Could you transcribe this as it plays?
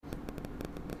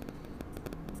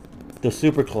The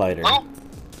super collider. Oh!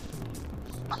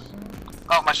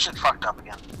 Oh, my shit fucked up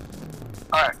again.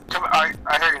 Alright,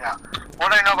 I hear you now.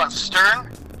 What do I know about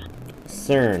Stern?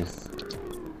 CERN.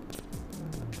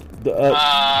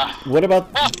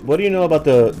 What do you know about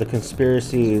the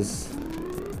conspiracies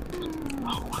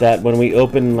that when we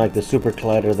open like the super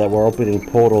collider that we're opening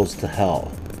portals to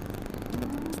hell?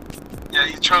 Yeah,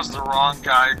 you chose the wrong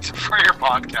guy for your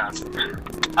podcast.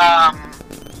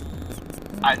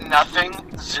 Nothing,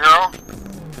 zero.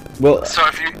 Well, so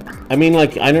if you, I mean,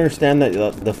 like, I understand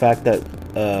that the fact that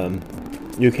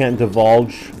you can't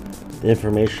divulge the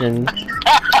information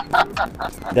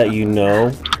that you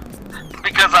know.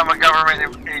 Because I'm a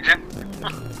government agent.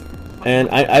 And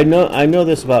I know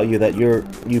this about you, that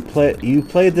you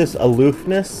play this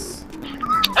aloofness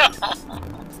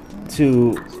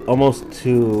to almost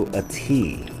to a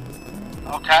T.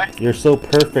 Okay. You're so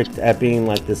perfect at being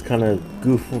like this kind of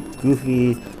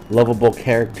goofy, lovable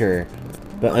character,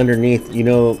 but underneath,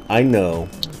 I know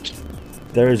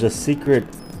there is a secret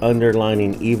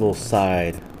underlining evil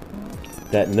side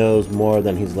that knows more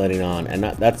than he's letting on, and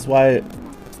that's why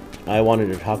I wanted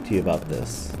to talk to you about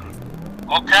this.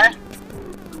 Okay.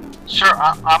 Sure,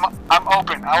 I'm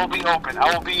open. I will be open.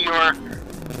 I will be your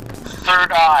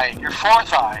third eye, your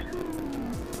fourth eye.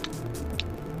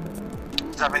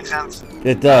 Does that make sense?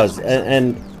 It does,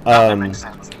 and that makes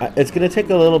sense. It's going to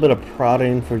take a little bit of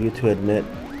prodding for you to admit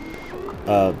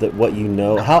that what you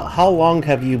know. How long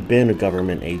have you been a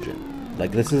government agent?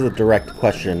 Like, this is a direct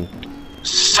question.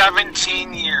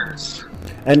 17 years.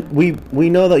 And we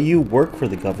know that you work for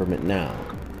the government now.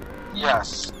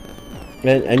 Yes.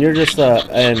 And you're just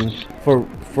and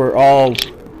for all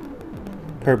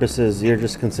purposes, you're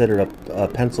just considered a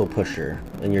pencil pusher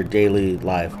in your daily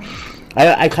life.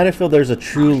 I kind of feel there's a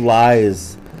True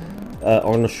Lies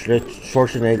Arnold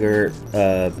Schwarzenegger.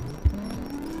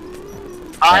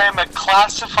 I am a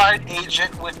classified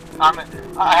agent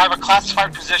I have a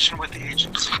classified position with the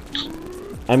agency.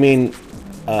 I mean,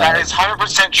 that is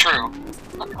 100% true.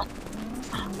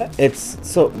 It's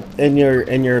so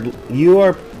you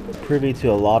are privy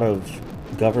to a lot of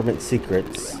government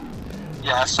secrets.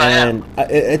 Yes, I am.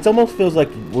 And it almost feels like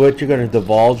what you're going to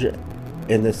divulge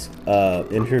in this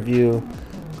interview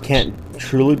can't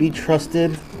truly be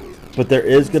trusted, but there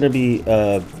is going to be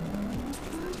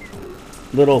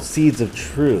little seeds of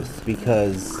truth,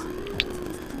 because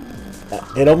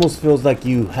it almost feels like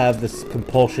you have this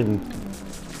compulsion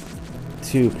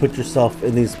to put yourself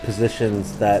in these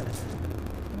positions that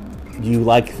you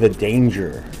like the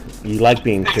danger. You like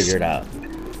being figured out.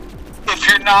 If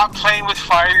you're not playing with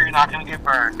fire, you're not going to get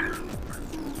burned.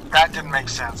 That didn't make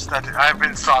sense. I've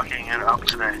been stalking it up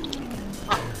today.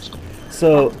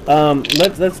 So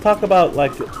let's talk about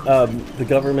like the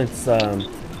government's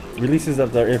releases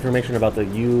of their information about the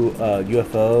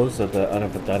UFOs, or the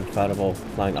unidentifiable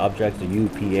flying objects, the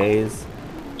UPAs.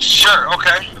 Sure.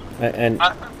 Okay. And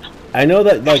I know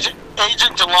that like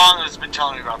Agent DeLong has been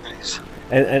telling me about these.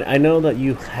 And I know that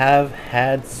you have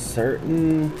had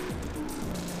certain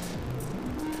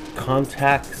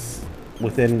contacts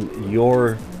within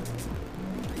your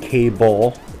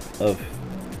cable of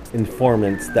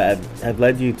informants that have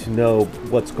led you to know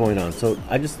what's going on. So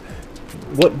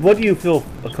what do you feel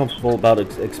comfortable about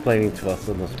explaining to us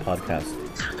on this podcast?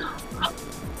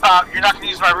 You're not going to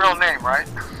use my real name, right?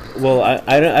 Well,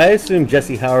 I assume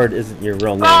Jesse Howard isn't your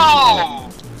real name. No!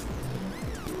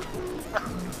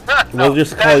 We'll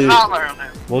just call you. Not my real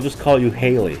name. We'll just call you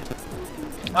Haley.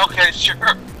 Okay, sure.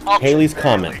 Haley's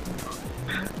comment.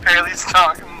 Haley's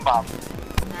comment. Mbop.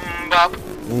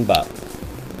 Mbop.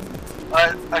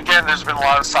 Again, there's been a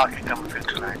lot of sake coming through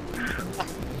tonight.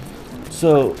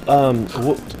 So,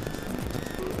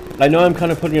 I know I'm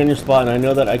kind of putting you on your spot, and I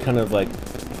know that I kind of like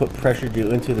pressured you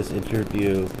into this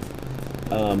interview.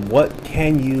 What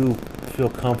can you feel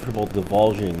comfortable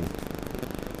divulging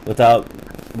without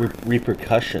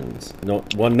repercussions?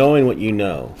 Knowing what you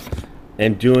know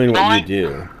and doing what you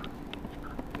do.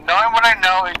 Knowing what I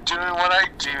know and doing what I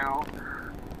do,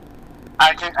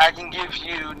 I can give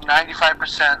you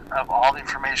 95% of all the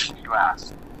information you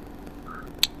ask.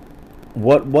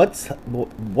 What's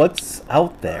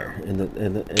out there in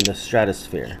the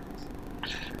stratosphere?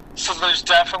 So there's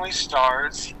definitely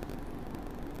stars.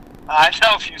 I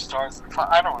know a few stars.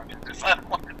 I don't want to do this. I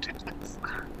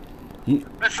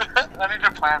need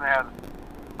to plan ahead.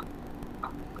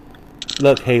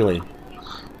 Look, Haley.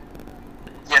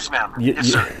 Yes, ma'am. Yes,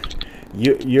 sir.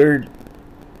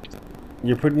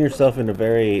 You're putting yourself in a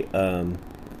very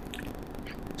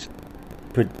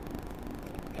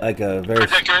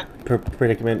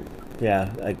predicament.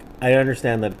 Yeah, like I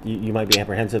understand that you might be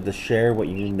apprehensive to share what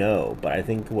you know, but I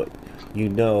think what you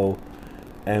know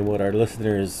and what our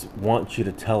listeners want you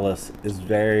to tell us is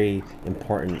very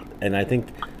important. And I think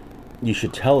you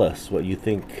should tell us what you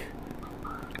think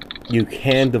you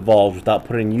can divulge without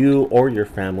putting you or your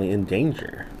family in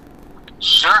danger.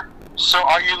 Sure. So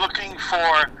are you looking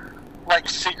for like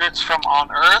secrets from on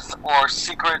Earth or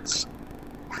secrets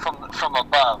from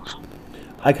above?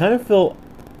 I kind of feel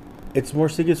it's more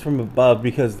secrets from above,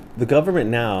 because the government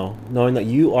now, knowing that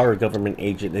you are a government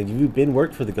agent and you've been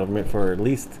worked for the government for at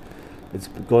least, it's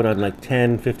going on like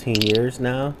 10, 15 years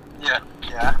now.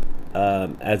 Yeah.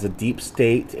 As a deep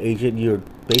state agent, you're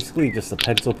basically just a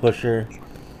pencil pusher,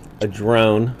 a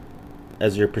drone,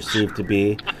 as you're perceived to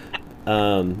be.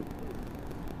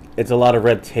 It's a lot of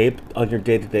red tape on your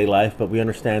day-to-day life, but we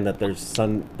understand that there's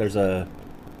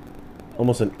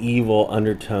almost an evil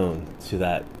undertone to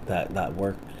that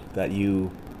work that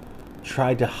you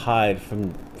tried to hide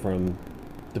from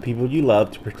the people you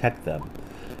love to protect them.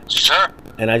 Sure.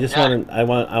 And I just I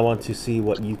want to see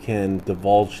what you can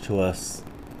divulge to us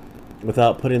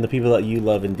without putting the people that you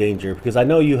love in danger, because I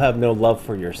know you have no love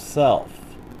for yourself.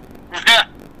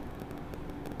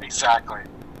 Exactly.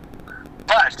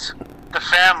 But the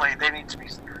family, they need to be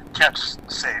kept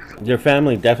safe. Your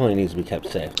family definitely needs to be kept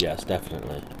safe. Yes,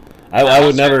 definitely. I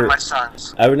would never. My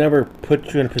sons. I would never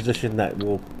put you in a position that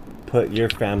will put your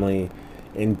family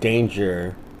in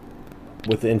danger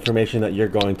with the information that you're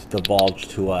going to divulge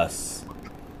to us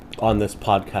on this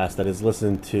podcast that is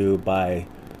listened to by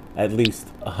at least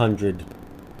 100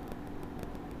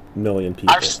 million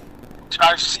people.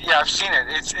 I've seen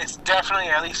it. It's definitely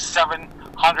at least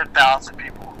 700,000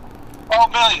 people. Oh,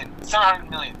 700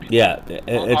 million people. Yeah,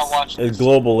 it's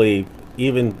globally,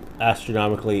 even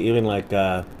astronomically, even like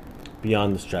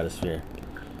beyond the stratosphere.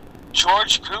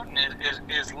 George Putin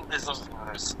is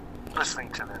listening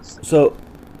to this. So,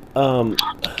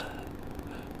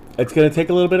 it's going to take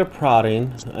a little bit of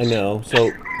prodding, I know.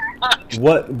 So,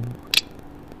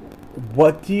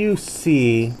 what do you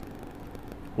see,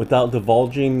 without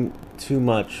divulging too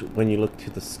much, when you look to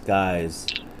the skies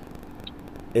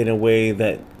in a way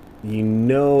that you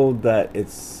know that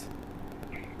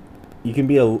you can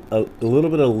be a little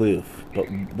bit aloof, but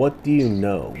what do you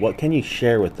know? What can you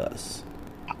share with us?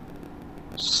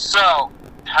 So,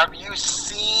 have you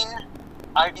seen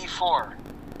ID4?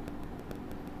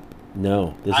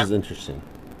 No, this is interesting.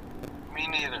 Me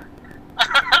neither.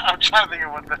 I'm trying to think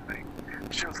of what the thing.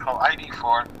 She was called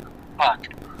ID4. Fuck.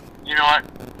 You know what?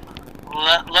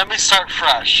 Let me start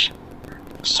fresh.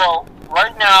 So,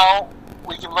 right now,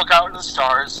 we can look out in the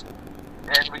stars,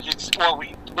 and we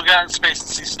look out in space and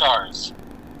see stars.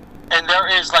 And there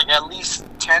is like at least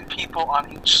 10 people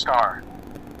on each star.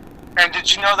 And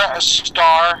did you know that a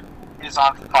star is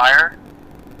on fire?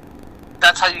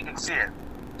 That's how you can see it.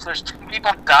 So there's 10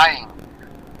 people dying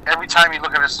every time you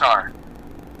look at a star.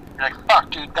 You're like,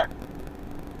 fuck, dude,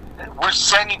 we're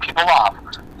sending people off.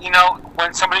 You know,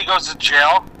 when somebody goes to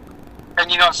jail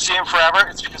and you don't see them forever,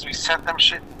 it's because we sent them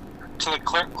shit to the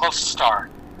closest star.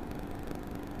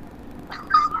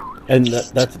 And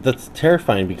that's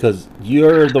terrifying, because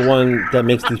you're the one that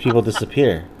makes these people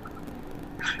disappear.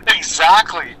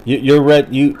 Exactly.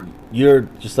 You're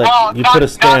just like, you put a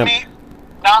stamp.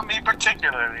 Not me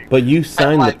particularly. But you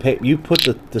signed you put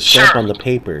the stamp on the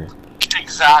paper.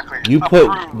 Exactly. You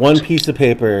put one piece of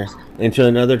paper into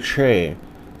another tray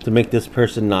to make this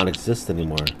person not exist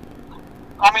anymore.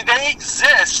 I mean, they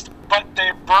exist, but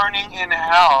they're burning in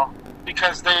hell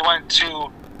because they went to,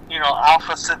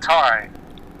 Alpha Centauri.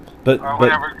 But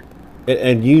whatever.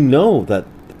 And you know that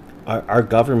our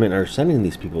government are sending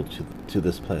these people to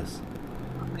this place.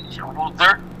 Well,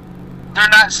 they're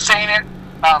not saying it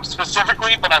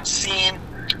specifically, but I'm seeing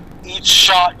each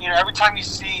shot. Every time you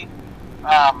see,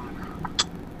 a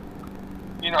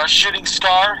shooting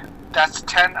star, that's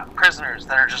 10 prisoners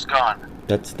that are just gone.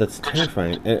 That's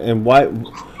terrifying. And why?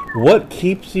 What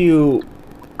keeps you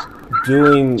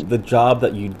doing the job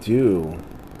that you do?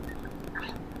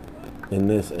 In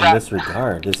this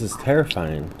regard, this is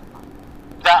terrifying.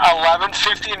 That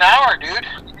 11.50 an hour, dude.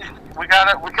 We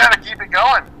gotta keep it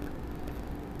going.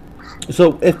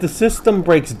 So if the system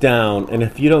breaks down, and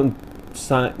if you don't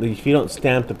stamp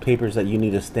the papers that you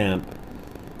need to stamp,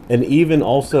 and even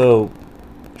also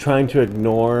trying to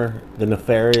ignore the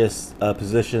nefarious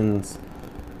positions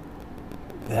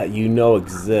that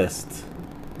exist,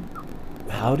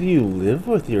 how do you live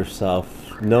with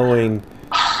yourself knowing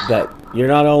that you're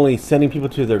not only sending people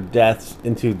to their deaths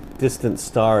into distant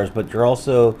stars, but you're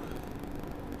also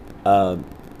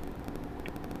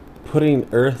putting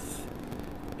Earth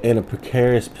in a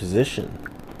precarious position?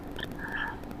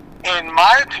 In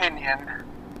my opinion,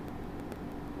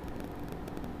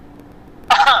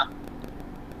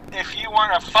 if you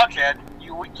weren't a fuckhead,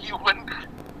 you wouldn't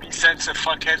be sent to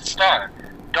fuckhead star.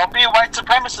 Don't be a white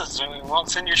supremacist and we won't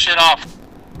send your shit off.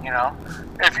 You know,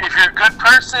 if you're a good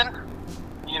person,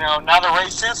 you know, not a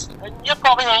racist, then you'll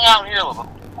probably hang out here a little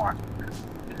bit more.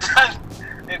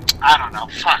 I don't know.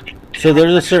 Fuck. So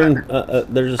there's a certain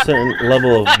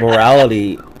level of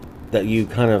morality that you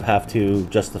kind of have to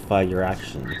justify your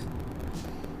actions.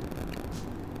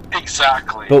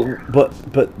 Exactly.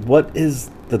 But what is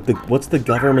what's the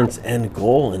government's end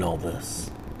goal in all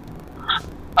this?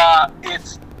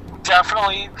 It's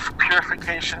definitely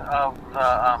purification of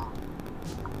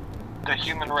the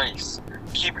human race.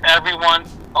 Keep everyone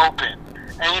open.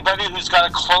 Anybody who's got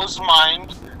a closed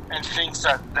mind and thinks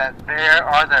that they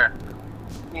are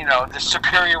the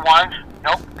superior one,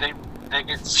 nope, they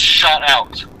get shot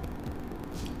out.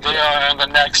 They are on the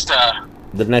next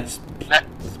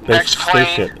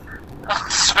spaceship.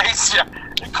 Space, yeah.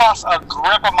 It costs a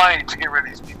grip of money to get rid of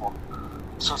these people.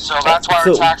 So that's why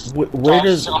our tax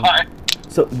is so high.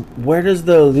 So where does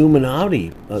the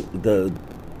Illuminati the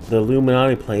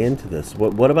Illuminati play into this?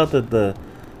 What about the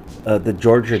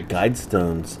Georgia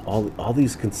Guidestones? All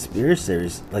these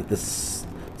conspiracies, like this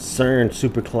CERN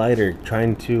super collider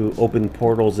trying to open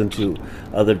portals into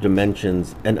other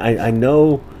dimensions. And I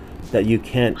know that you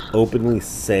can't openly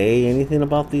say anything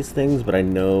about these things, but I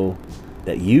know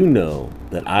that you know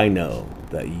that I know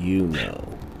that you know.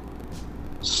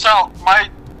 So my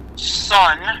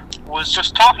son was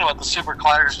just talking about the super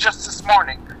colliders just this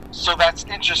morning, so that's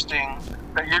interesting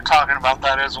that you're talking about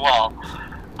that as well.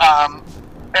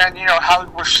 And you know how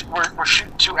we're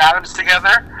shooting two atoms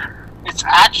together. It's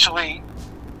actually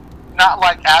not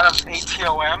like atoms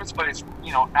ATOMs, but it's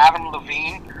Adam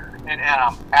Levine and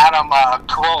Adam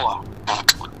Carolla,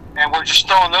 and we're just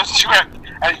throwing those two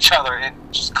at each other and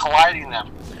just colliding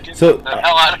them. Get the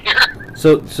hell out of here.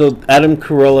 So Adam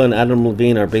Carolla and Adam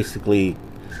Levine are basically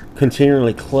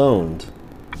continually cloned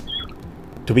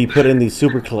to be put in these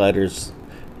super colliders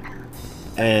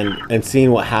and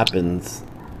seeing what happens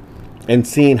and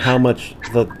seeing how much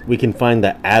we can find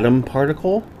the atom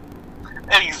particle.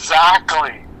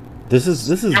 Exactly. This is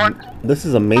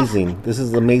amazing. This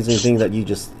is an amazing thing that you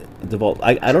just developed.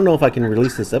 I don't know if I can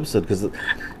release this episode because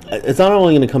it's not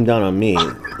only going to come down on me.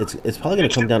 It's probably going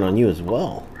to come down on you as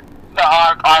well. No,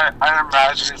 I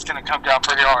imagine it's going to come down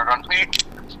pretty hard on me.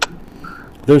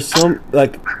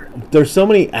 There's so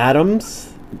many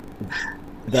atoms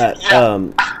that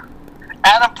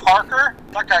Adam Parker,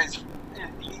 that guy's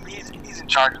he's in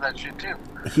charge of that shit too.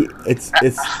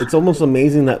 It's almost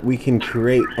amazing that we can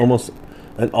create almost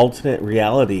an alternate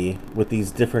reality with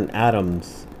these different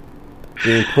atoms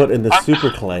being put in the super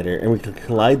collider, and we can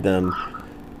collide them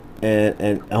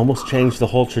and almost change the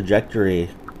whole trajectory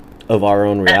of our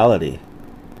own reality.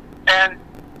 And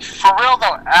for real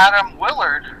though, Adam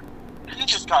Willard, he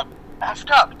just got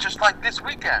effed up just like this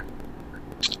weekend.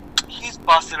 He's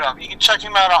busted up. You can check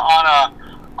him out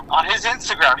on his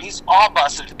Instagram. He's all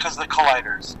busted because of the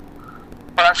colliders.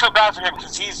 But I feel bad for him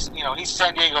because he's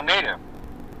San Diego native.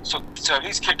 So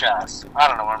he's kick ass. I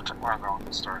don't know where I'm going with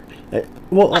this story.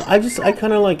 Well, I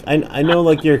kind of like I know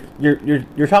like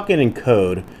you're talking in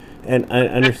code, and I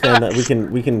understand that we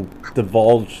can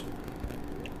divulge.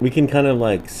 We can kind of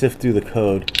like sift through the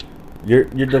code. You're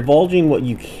divulging what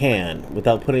you can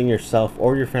without putting yourself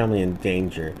or your family in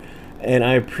danger, and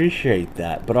I appreciate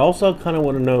that. But I also kind of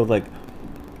want to know like,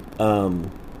 on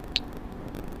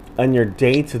your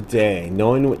day to day,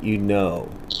 knowing what you know.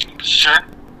 Sure.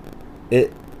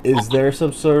 Is there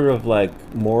some sort of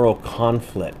like moral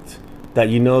conflict that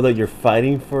you know that you're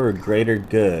fighting for a greater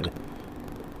good,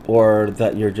 or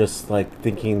that you're just like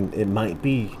thinking it might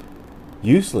be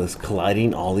useless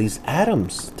colliding all these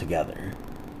atoms together?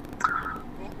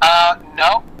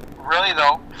 No, really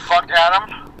though. Fuck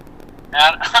Adam.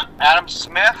 Adam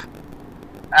Smith.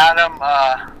 Adam,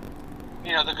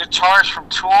 the guitarist from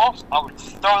Tool. I would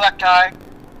throw that guy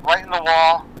right in the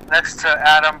wall next to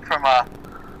Adam from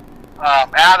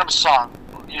Adam's song.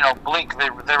 Blink. They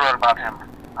wrote about him.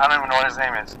 I don't even know what his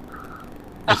name is.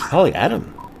 It's probably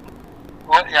Adam.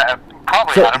 Well, yeah,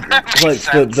 probably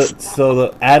Adam. So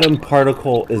the atom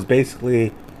particle is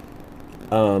basically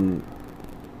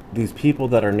these people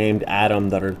that are named Adam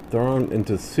that are thrown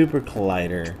into super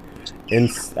collider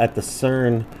at the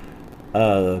CERN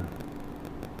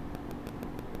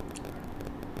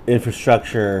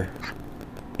infrastructure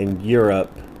in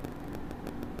Europe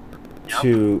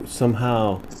to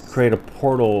somehow create a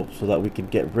portal so that we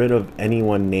could get rid of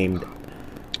anyone named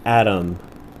Adam.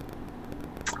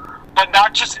 But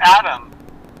not just Adam,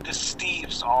 the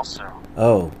Steves also.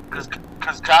 Oh.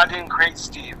 Because God didn't create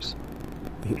Steves.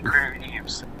 He created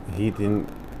Eves. He didn't.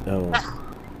 Oh.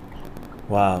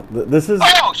 Wow. This is...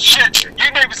 Oh, shit!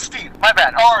 Your name is Steve. My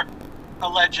bad. Or,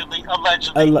 allegedly.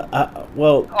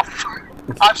 Well... Oh,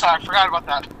 I'm sorry, I forgot about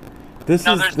that. This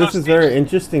is very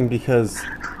interesting because...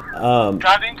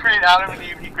 God didn't create Adam and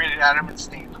Eve, he created Adam and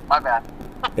Steve. My bad.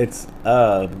 It's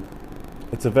a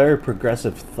very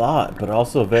progressive thought, but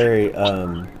also very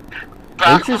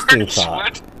interesting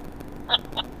thought.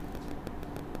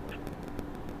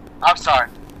 I'm sorry,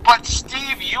 but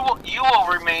Steve, you will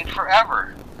remain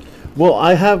forever. Well,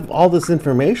 I have all this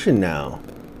information now.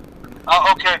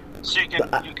 Oh, okay. So you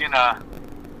can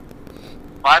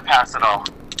bypass it all.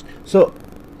 So,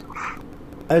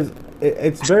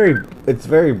 it's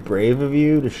very brave of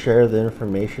you to share the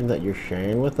information that you're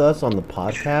sharing with us on the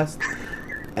podcast.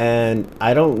 And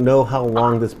I don't know how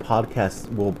long this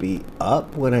podcast will be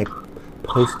up when I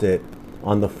post it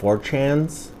on the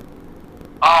 4chans.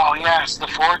 Oh yes, the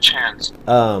 4chans.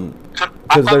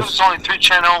 I thought it was only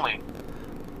 3chan only.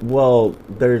 Well,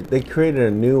 they created a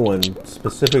new one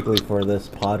specifically for this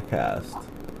podcast.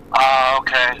 Oh,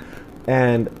 okay.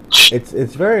 And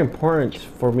it's very important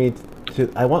for me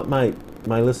to I want my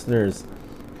listeners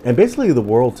and basically the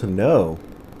world to know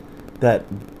that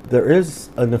there is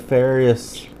a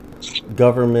nefarious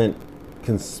government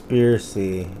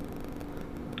conspiracy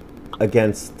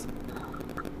against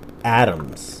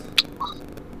atoms.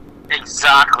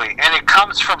 Exactly, and it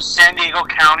comes from San Diego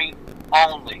County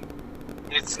only.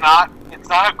 It's not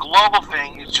a global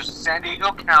thing. It's just San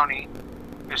Diego County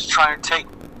is trying to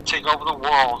take over the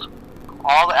world,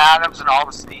 all the Adams and all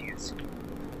the Steves.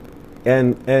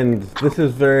 And this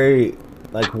is very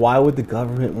like, why would the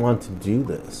government want to do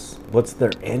this? What's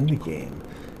their end game?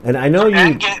 And I know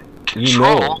you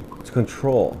know it's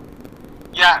control.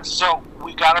 Yeah, so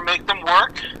we got to make them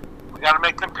work. We got to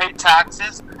make them pay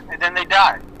taxes, and then they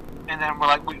die. And then we're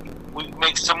like, we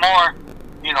make some more,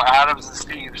 Adams and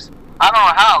Steves. I don't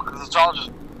know how, because it's all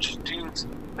just dudes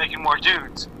making more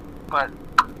dudes. But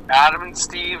Adam and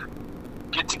Steve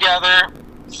get together,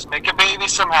 just make a baby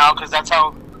somehow, because that's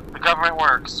how the government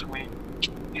works.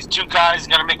 These two guys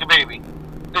got to make a baby.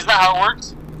 Isn't that how it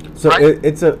works? So right?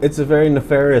 it's a very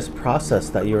nefarious process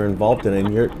that you're involved in,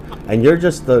 and you're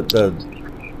just the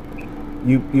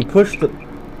you push the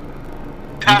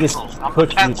pencils. I'm a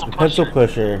pencil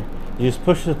pusher. You just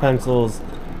push the pencils.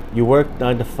 You work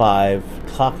 9 to 5,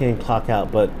 clock in, clock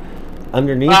out, but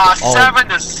underneath 7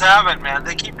 to 7, man.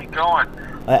 They keep me going.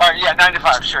 All right, yeah, 9 to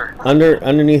 5, sure.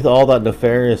 Underneath all that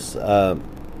nefarious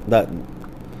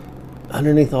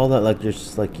underneath all that, like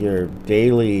just like your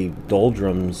daily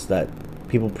doldrums that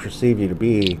people perceive you to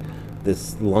be,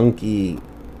 this lunky,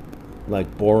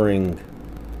 like boring.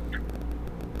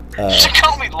 She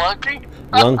called me lunky.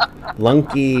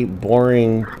 Lunky,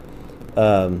 boring,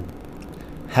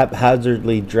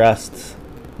 haphazardly dressed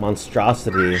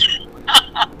monstrosity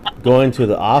going to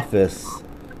the office,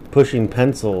 pushing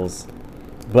pencils,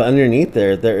 but underneath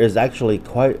there is actually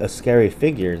quite a scary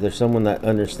figure. There's someone that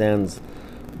understands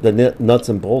the nuts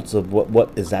and bolts of what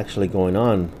is actually going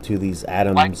on to these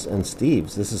Adams and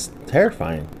Steves. This is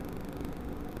terrifying.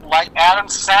 Like Adam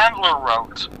Sandler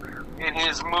wrote in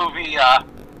his movie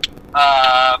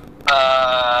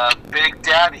Big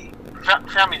Daddy,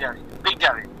 Family Daddy, Big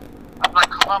Daddy. I'm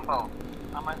like Columbo.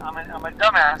 I'm a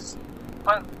dumbass.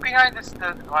 But behind this,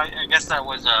 I guess that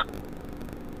was I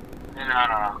don't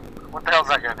know. What the hell's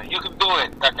that guy name? You can do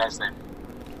it. That guy's name.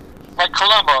 Like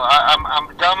Columbo.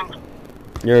 I'm dumb.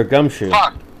 You're a gumshoe.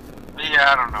 Fuck.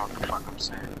 Yeah, I don't know what the fuck I'm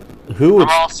saying. Who? I'm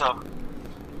also.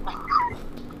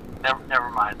 never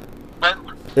mind. But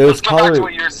let's go back to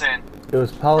what you're saying. It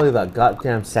was probably that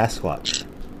goddamn Sasquatch.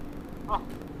 Oh,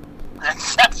 that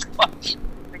Sasquatch.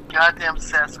 The goddamn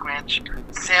Sasquatch.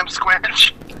 Sam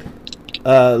Squatch.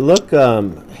 Look,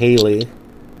 Haley.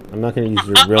 I'm not going to use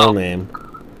your real name.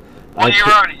 Well, you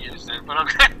already used it, but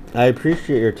okay. I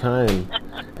appreciate your time.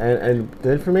 And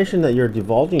the information that you're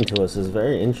divulging to us is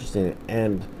very interesting.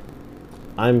 And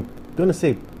I'm going to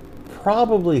say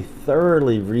probably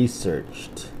thoroughly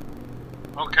researched.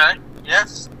 Okay,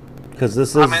 yes. Because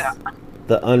this is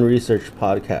the Unresearched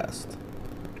podcast.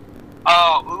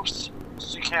 Oh, oops.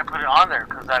 So you can't put it on there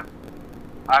because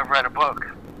I've read a book.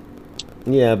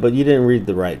 Yeah, but you didn't read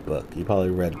the right book. You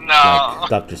probably read like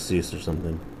Dr. Seuss or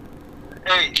something.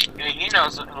 Hey, he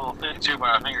knows a little thing too, but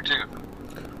I think or two.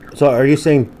 So are you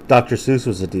saying Dr. Seuss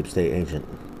was a deep state agent?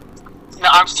 No,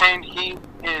 I'm saying he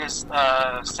is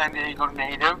San Diego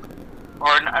native.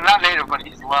 Or not native, but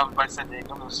he's loved by San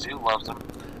Diego. The zoo loves him.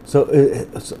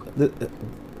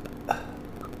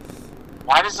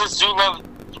 Why does the zoo love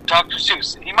Dr.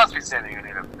 Seuss? He must be San Diego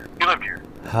native. He lived here.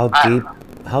 How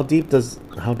deep does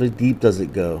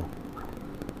it go?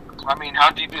 I mean, how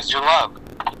deep is your love?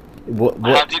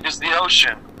 How deep is the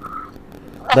ocean?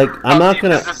 Like, I'm How not deep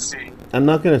gonna, is the sea? I'm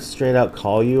not gonna straight out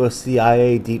call you a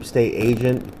CIA deep state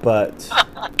agent, but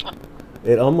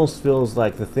it almost feels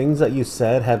like the things that you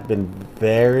said have been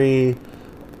very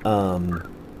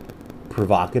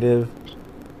provocative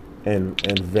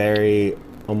and very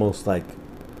almost like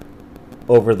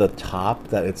over the top,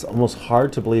 that it's almost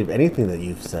hard to believe anything that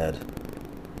you've said.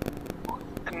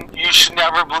 And you should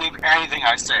never believe anything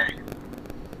I say,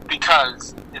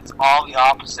 because it's all the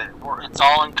opposite, or it's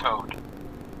all in code.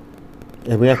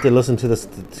 And we have to listen to this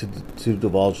to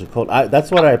divulge the code.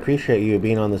 That's what I appreciate you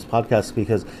being on this podcast,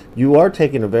 because you are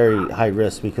taking a very high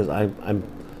risk, because I'm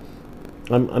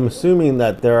assuming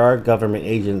that there are government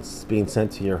agents being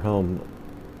sent to your home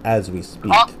as we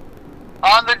speak.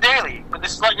 On the daily. But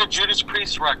this is like a Judas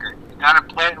Priest record. You gotta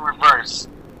play it in reverse,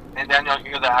 and then you'll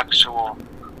hear the actual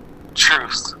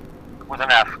truth with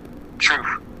an F. Truth.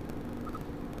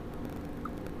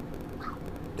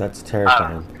 That's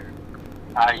terrifying.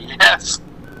 Yes.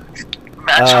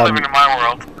 Imagine living in my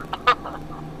world.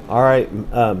 All right,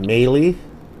 Maylee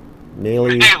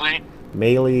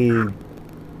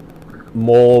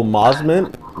Mole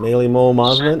Mosment. Maylee Mole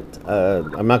Mosment.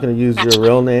 I'm not going to use your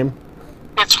real name.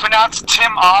 It's pronounced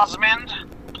Tim Osmond.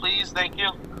 Please, thank you.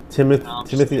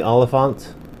 Timothy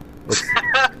Oliphant.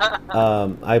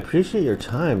 I appreciate your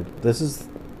time. This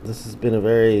has been a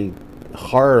very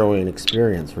harrowing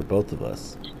experience for both of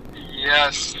us.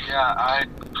 Yes, yeah,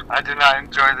 I did not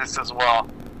enjoy this as well.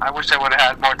 I wish I would have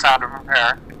had more time to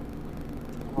prepare.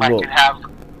 I could have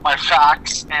my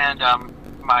facts and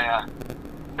my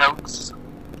notes.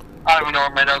 I don't even know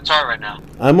where my notes are right now.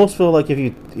 I almost feel like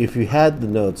if you had the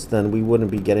notes, then we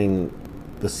wouldn't be getting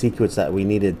the secrets that we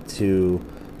needed to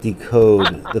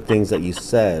decode the things that you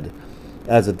said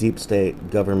as a deep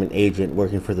state government agent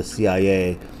working for the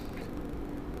CIA,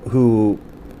 who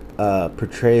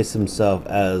portrays himself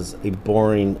as a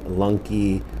boring,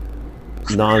 lunky,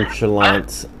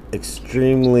 nonchalant,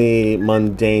 extremely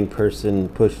mundane person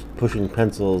pushing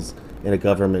pencils in a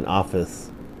government office.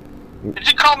 Did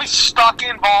you call me stocky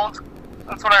and bald?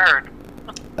 That's what I heard.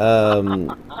 I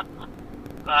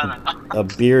don't know. A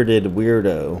bearded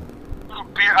weirdo.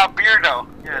 A beardo.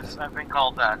 Yes, I've been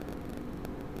called that.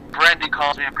 Brandy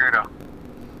calls me a beardo.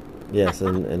 Yes,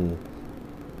 and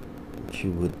she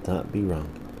would not be wrong.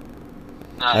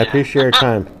 I appreciate your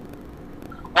time.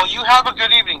 Well, you have a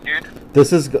good evening, dude.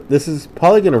 This is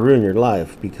probably going to ruin your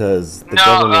life, because the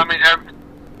government... I mean,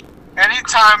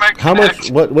 anytime I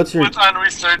connect what's your... with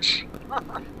Unresearched...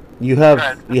 You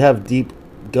have deep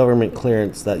government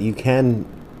clearance that you can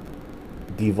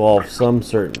devolve some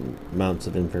certain amounts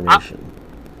of information.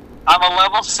 I'm a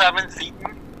level 7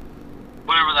 Thetan.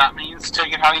 Whatever that means.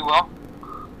 Take it how you will.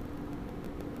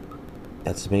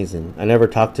 That's amazing. I never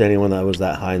talked to anyone that was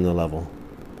that high in the level.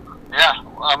 Yeah,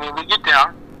 I mean, we get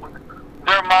down.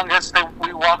 They're among us.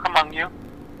 We walk among you.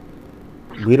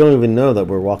 We don't even know that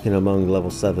we're walking among level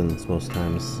 7s most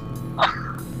times.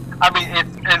 I mean,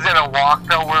 is it a walk,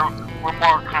 though? We're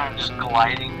more kind of just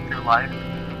gliding through life.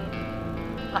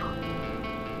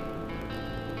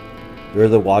 You're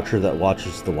the watcher that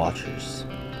watches the watchers.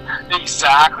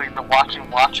 Exactly, the watching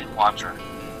watcher.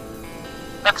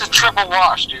 That's a triple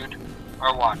wash, dude.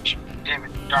 Or watch. Damn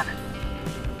it, darn it.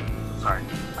 Sorry,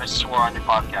 I swore on your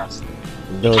podcast.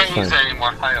 No, you it's can't fine. use that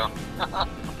anymore.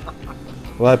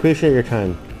 Well, I appreciate your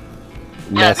time.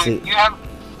 Messy. Dude, you have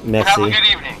a good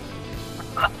evening.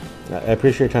 I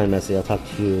appreciate your time, Messy. I'll talk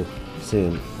to you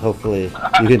soon. Hopefully,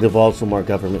 you can divulge some more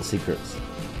government secrets.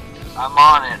 I'm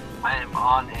on it. I am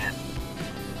on it.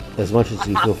 As much as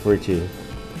you feel free to.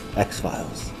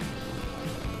 X-Files.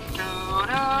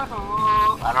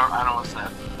 I don't listen to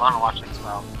that. I don't watch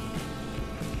X-Files.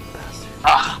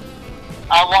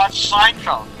 I watch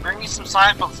Seinfeld. Bring me some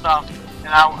Seinfeld stuff, and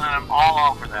I'm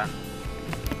all over that.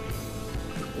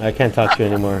 I can't talk to you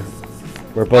anymore.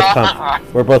 We're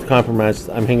both compromised.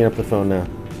 I'm hanging up the phone now.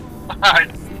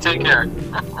 Alright, take care.